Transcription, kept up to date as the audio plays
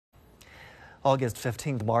August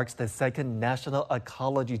 15th marks the second National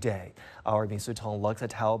Ecology Day. Our Mi Sutong looks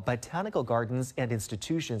at how botanical gardens and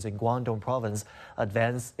institutions in Guangdong Province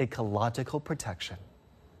advance ecological protection.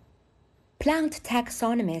 Plant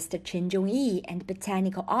taxonomist Chen Zhongyi and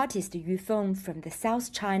botanical artist Yu Feng from the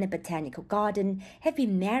South China Botanical Garden have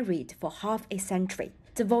been married for half a century,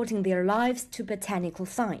 devoting their lives to botanical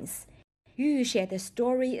science. Yu shared the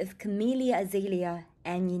story of Camellia azalea,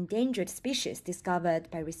 an endangered species discovered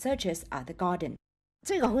by researchers at the garden.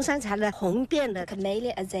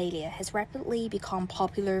 Camellia azalea has rapidly become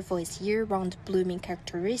popular for its year-round blooming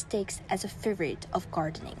characteristics as a favorite of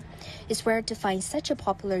gardening. It's rare to find such a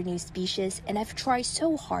popular new species, and I've tried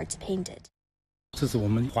so hard to paint it. This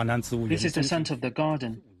is the center of the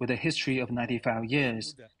garden, with a history of 95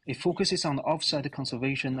 years. It focuses on the off-site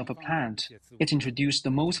conservation of a plant. It introduced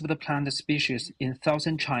most of the plant species in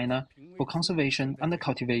southern China for conservation and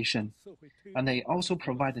cultivation. And they also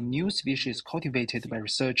provide new species cultivated by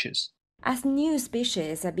researchers. As new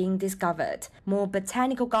species are being discovered, more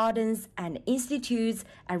botanical gardens and institutes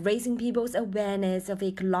are raising people's awareness of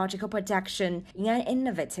ecological protection in an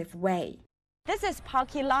innovative way. This is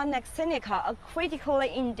Pachylanex sinica, a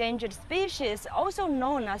critically endangered species, also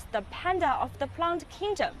known as the panda of the plant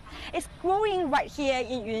kingdom. It's growing right here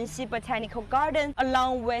in Yunxi Botanical Garden,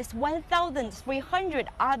 along with 1,300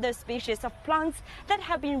 other species of plants that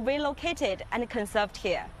have been relocated and conserved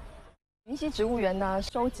here.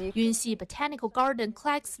 Yunxi Botanical Garden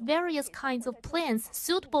collects various kinds of plants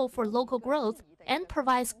suitable for local growth and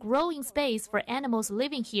provides growing space for animals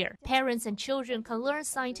living here. Parents and children can learn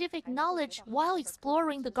scientific knowledge while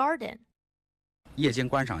exploring the garden.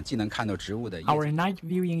 Our night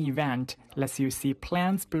viewing event lets you see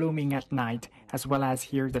plants blooming at night, as well as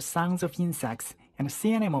hear the sounds of insects and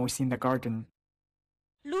sea animals in the garden.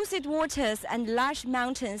 Lucid waters and large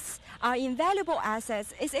mountains are invaluable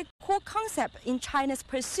assets. It's a core concept in China's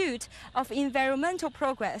pursuit of environmental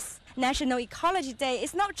progress. National Ecology Day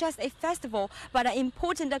is not just a festival, but an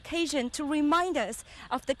important occasion to remind us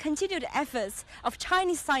of the continued efforts of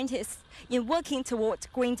Chinese scientists in working toward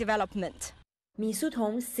green development. Mi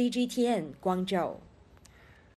Sutong, CGTN, Guangzhou.